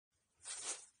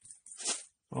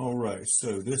All right,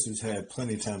 so this has had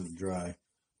plenty of time to dry.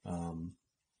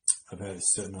 I've had it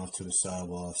sitting off to the side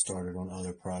while I've started on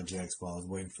other projects while I was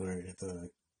waiting for the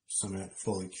cement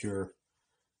fully cure.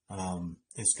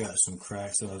 It's got some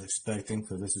cracks that I was expecting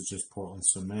because this is just Portland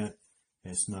cement.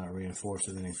 It's not reinforced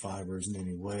with any fibers in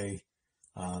any way.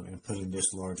 And putting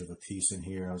this large of a piece in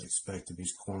here, I was expecting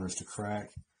these corners to crack,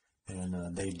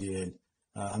 and they did.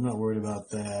 I'm not worried about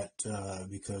that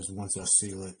because once I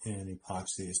seal it in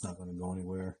epoxy, it's not going to go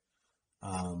anywhere.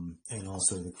 And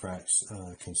also the cracks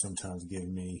can sometimes give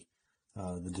me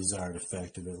the desired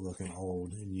effect of it looking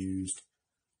old and used.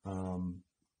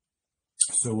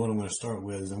 So what I'm going to start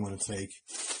with is I'm going to take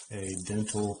a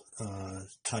dental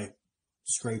type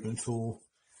scraping tool,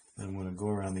 and I'm going to go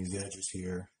around these edges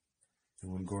here. I'm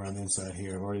going to go around the inside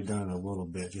here. I've already done it a little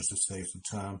bit just to save some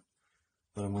time,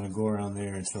 but I'm going to go around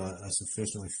there until I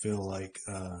sufficiently feel like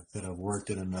that I've worked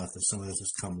it enough that some of this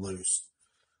has come loose.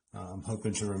 I'm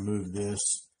hoping to remove this.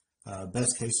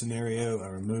 Best case scenario, I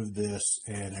remove this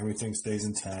and everything stays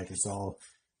intact. It's all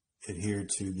adhered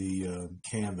to the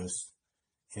canvas,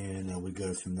 and we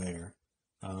go from there.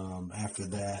 After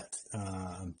that,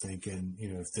 I'm thinking,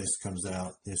 if this comes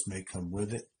out, this may come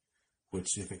with it,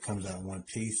 which if it comes out in one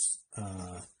piece,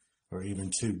 or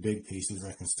even two big pieces,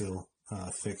 I can still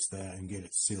fix that and get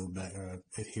it sealed back,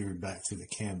 adhered back to the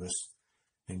canvas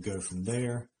and go from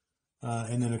there.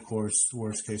 And then, of course,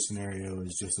 worst case scenario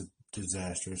is just a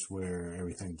disastrous where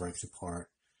everything breaks apart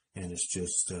and it's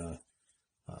just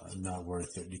not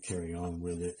worth it to carry on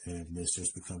with it, and this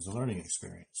just becomes a learning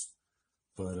experience.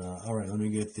 But all right, let me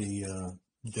get the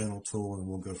dental tool and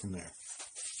we'll go from there.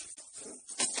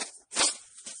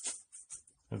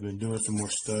 I've been doing some more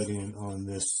studying on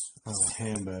this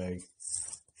handbag,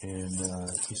 and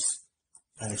he's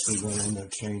actually going to end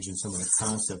up changing some of the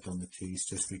concept on the piece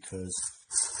just because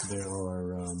there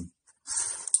are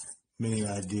many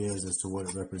ideas as to what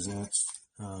it represents.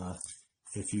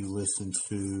 If you listen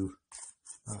to,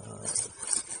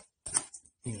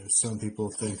 some people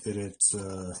think that it's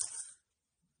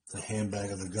the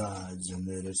handbag of the gods and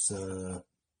that it's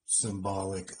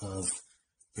symbolic of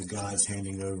the gods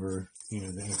handing over,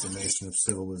 the information of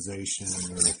civilization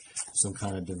or some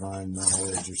kind of divine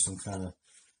knowledge or some kind of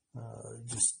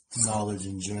just knowledge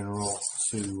in general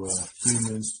to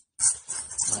humans.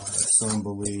 Some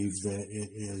believe that it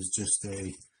is just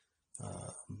a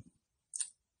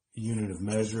unit of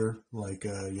measure, like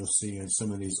you'll see in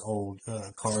some of these old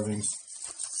carvings.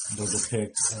 They'll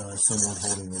depict someone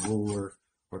holding a ruler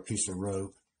or a piece of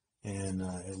rope, and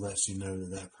it lets you know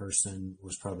that that person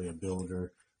was probably a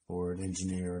builder or an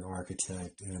engineer, an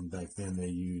architect, and back then they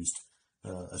used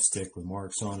a stick with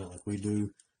marks on it like we do.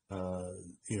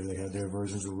 They had their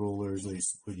versions of rulers. They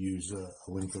would use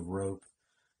a length of rope,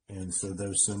 and so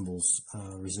those symbols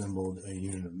resembled a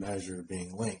unit of measure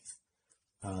being length.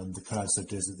 The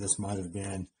concept is that this might have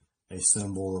been a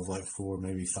symbol of like for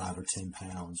maybe 5 or 10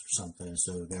 pounds or something,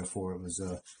 so therefore it was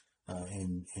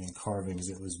in carvings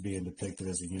it was being depicted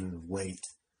as a unit of weight,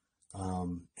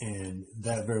 and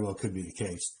that very well could be the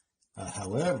case.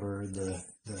 However, the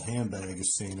handbag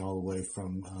is seen all the way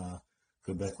from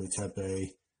Göbekli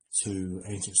Tepe to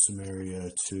ancient Sumeria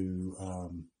to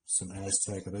some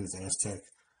Aztec, I think it's Aztec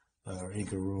or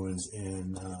Inca ruins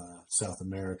in South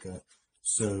America.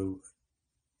 So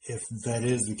if that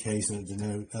is the case and it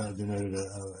denoted a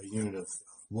unit of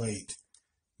weight,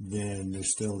 then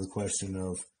there's still the question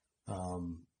of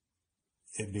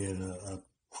it being a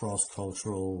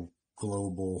cross-cultural,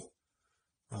 global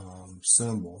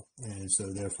symbol, and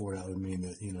so therefore that would mean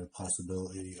that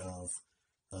possibility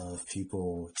of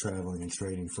people traveling and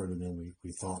trading further than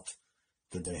we thought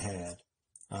that they had.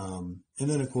 And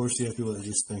then of course you have people that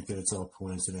just think that it's all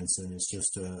coincidence and it's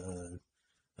just a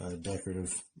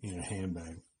decorative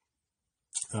handbag.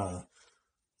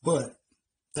 But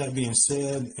that being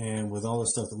said, and with all the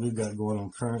stuff that we've got going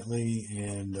on currently,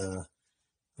 and the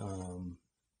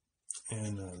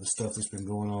stuff that's been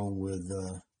going on with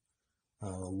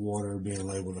water being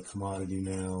labeled a commodity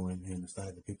now, and the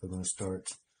fact that people are going to start,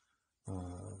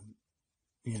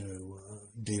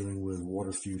 dealing with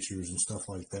water futures and stuff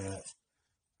like that,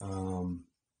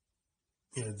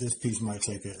 this piece might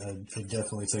take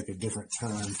definitely take a different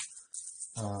turn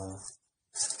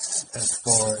as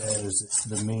far as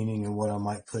the meaning and what I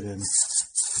might put in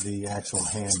the actual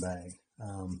handbag.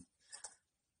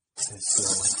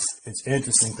 It's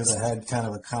interesting because I had kind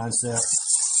of a concept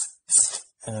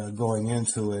going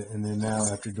into it, and then now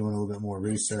after doing a little bit more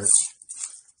research,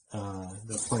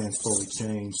 the plan's fully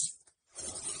changed.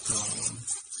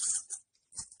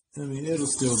 It'll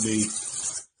still be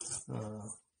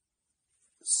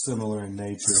similar in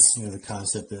nature. The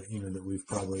concept that that we've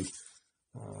probably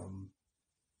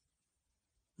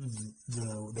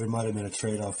there might have been a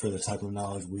trade-off for the type of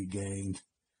knowledge we gained,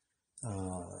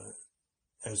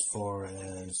 as far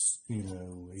as, you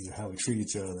know, either how we treat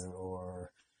each other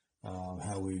or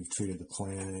how we've treated the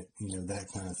planet, you know, that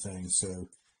kind of thing. So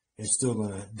it's still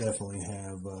going to definitely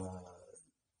have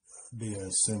be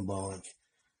a symbolic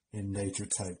in nature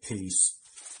type piece,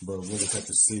 but we'll just have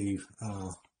to see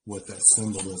what that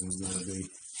symbolism is going to be.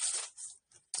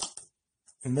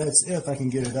 And that's if I can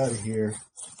get it out of here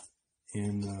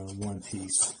in one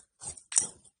piece,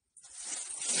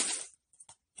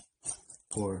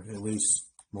 or at least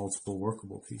multiple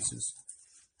workable pieces.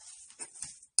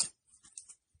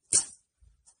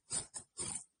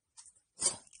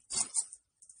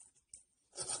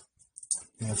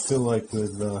 And I feel like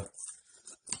with the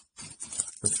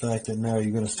fact that now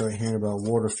you're going to start hearing about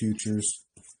water futures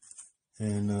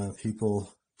and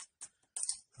people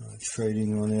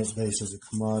trading on it based as a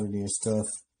commodity and stuff,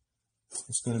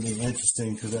 it's going to be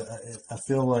interesting, because I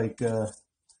feel like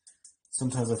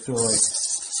sometimes I feel like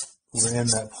we're in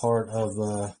that part of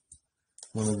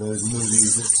one of those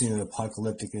movies that's, you know,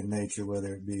 apocalyptic in nature,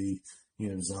 whether it be, you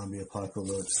know, zombie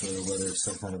apocalypse or whether it's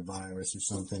some kind of virus or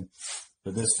something.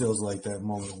 But this feels like that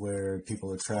moment where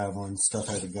people are traveling, stuff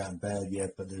hasn't gotten bad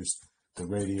yet, but there's the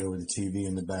radio or the TV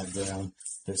in the background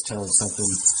that's telling something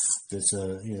that's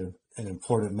you know, an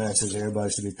important message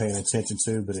everybody should be paying attention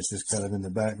to, but it's just kind of in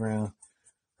the background.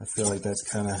 I feel like that's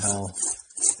kind of how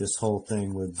this whole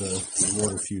thing with the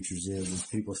water futures is, and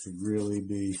people should really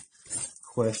be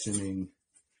questioning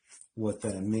what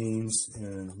that means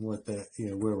and what that,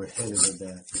 you know, where we're headed with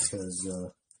that, because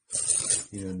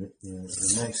you know,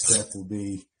 the next step will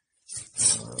be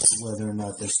whether or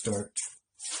not they start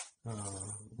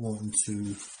wanting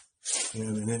to, you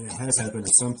know, and then it has happened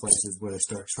in some places where they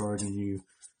start charging you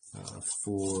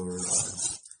for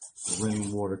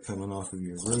rainwater coming off of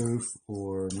your roof,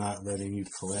 or not letting you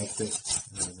collect it.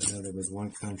 I know there was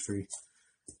one country,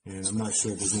 and I'm not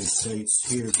sure if there's any states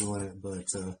here doing it, but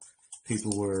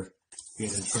people were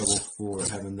getting in trouble for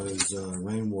having those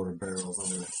rainwater barrels on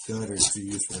their gutters to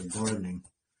use for their gardening.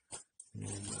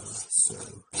 And so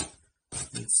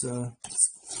it's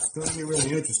going to get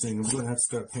really interesting. We're going to have to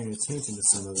start paying attention to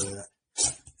some of that,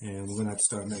 and we're going to have to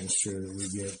start making sure that we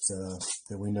get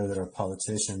that we know that our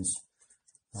politicians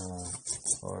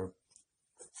are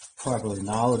properly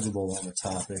knowledgeable on the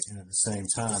topic, and at the same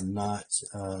time not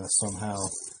somehow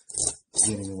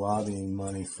getting lobbying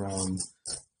money from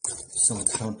some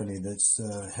company that's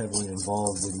heavily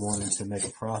involved with wanting to make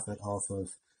a profit off of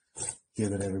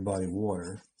giving everybody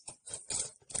water.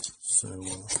 So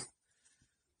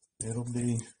it'll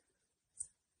be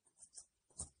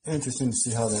interesting to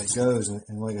see how that goes.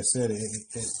 And like I said, it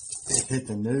hit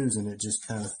the news and it just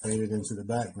kind of faded into the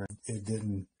background. It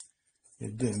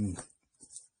didn't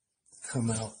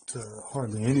come out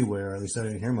hardly anywhere. At least I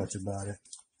didn't hear much about it.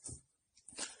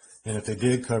 And if they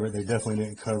did cover it, they definitely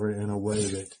didn't cover it in a way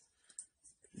that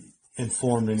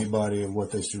informed anybody of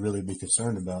what they should really be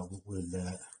concerned about with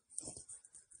that.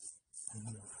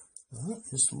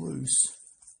 It's loose.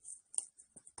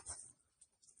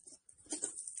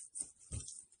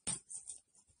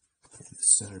 The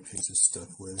centerpiece is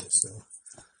stuck with it, so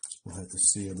we'll have to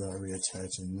see about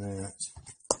reattaching that.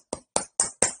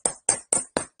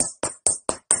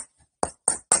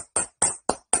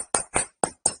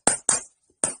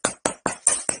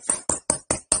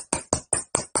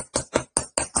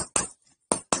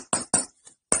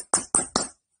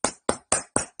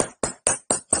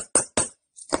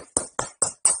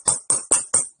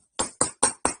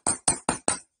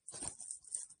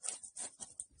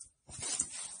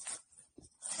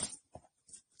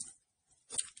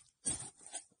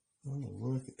 Oh,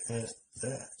 look at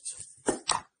that.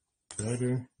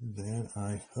 Better than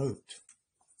I hoped.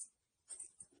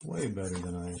 Way better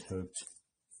than I had hoped.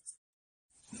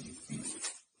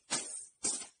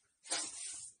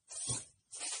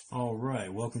 All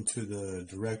right, welcome to the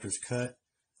director's cut.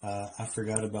 I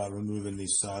forgot about removing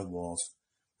these sidewalls.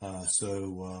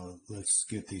 So let's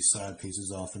get these side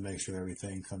pieces off and make sure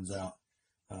everything comes out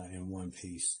in one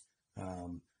piece.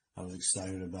 I was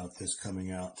excited about this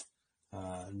coming out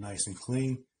nice and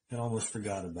clean, and almost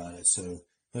forgot about it. So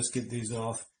let's get these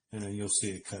off, and then you'll see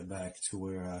it cut back to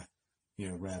where I,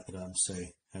 wrap it up and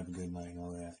say have a good night and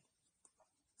all that.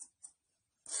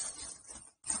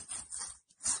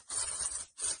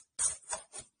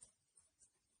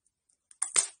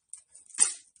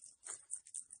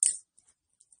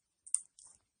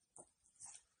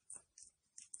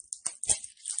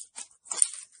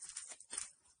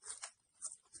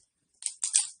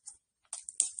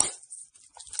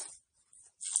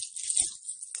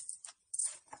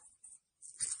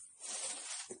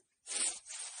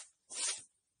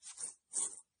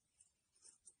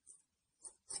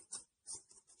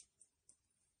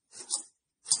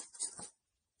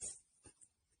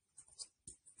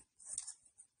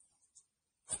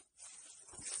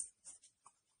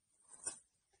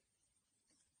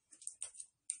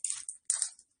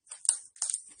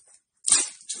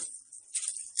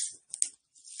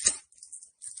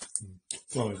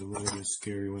 It's always a little bit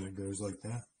scary when it goes like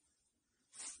that.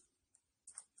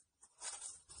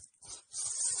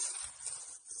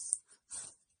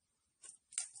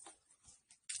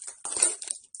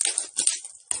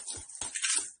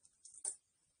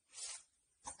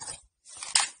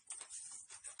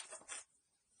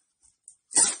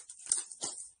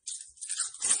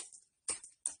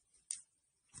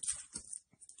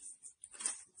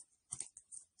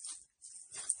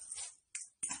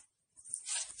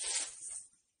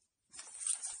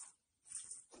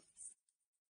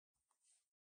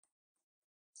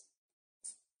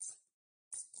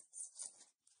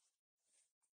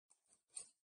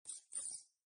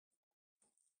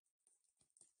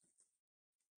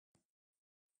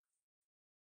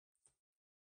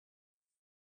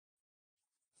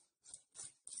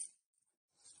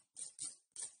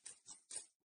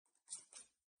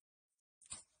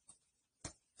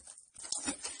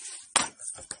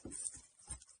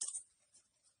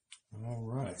 All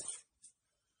right.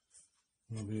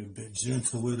 I'll be a bit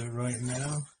gentle with it right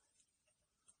now.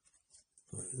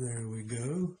 But there we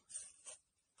go.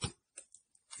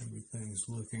 Everything's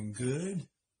looking good.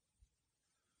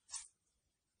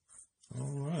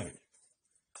 All right.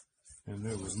 And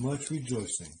there was much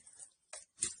rejoicing.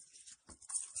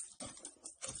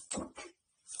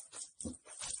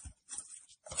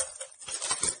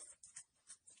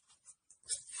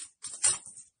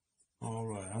 All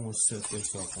right, I'm going to set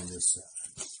this up on this side.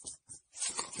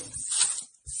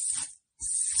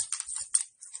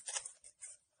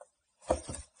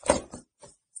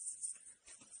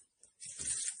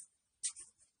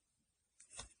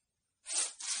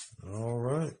 All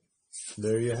right,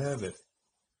 there you have it.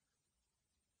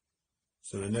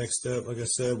 So the next step, like I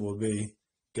said, will be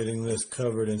getting this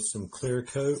covered in some clear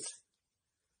coat.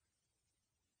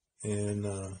 And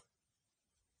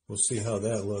we'll see how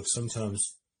that looks.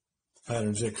 Sometimes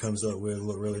patterns it comes up with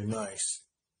look really nice.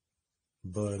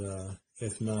 But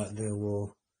if not, then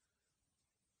we'll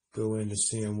go into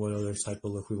seeing what other type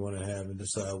of look we want to have and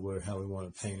decide how we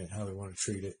want to paint it, how we want to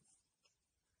treat it.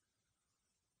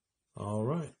 All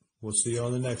right. We'll see you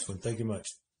on the next one. Thank you much.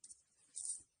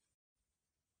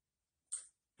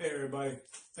 Hey everybody,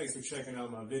 thanks for checking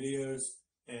out my videos.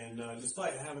 And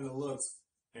despite having the looks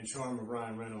and charm of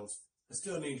Ryan Reynolds, I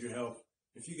still need your help.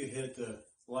 If you could hit the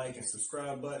like and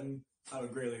subscribe button, I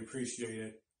would greatly appreciate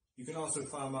it. You can also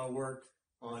find my work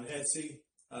on Etsy.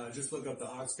 Just look up the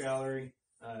Ox Gallery.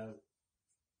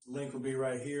 Link will be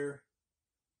right here.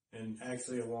 And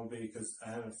actually it won't be because I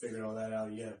haven't figured all that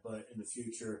out yet, but in the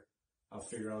future I'll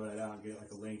figure all that out and get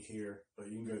like a link here. But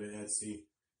you can go to Etsy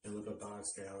and look up the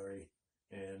Ox Gallery.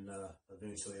 And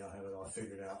eventually I'll have it all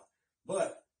figured out.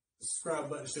 But the subscribe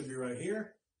button should be right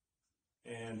here.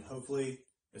 And hopefully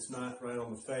it's not right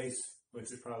on the face,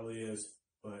 which it probably is.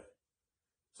 But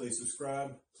please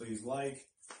subscribe, please like,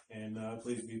 and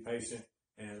please be patient.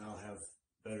 And I'll have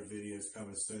better videos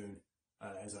coming soon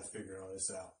as I figure all this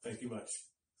out. Thank you much.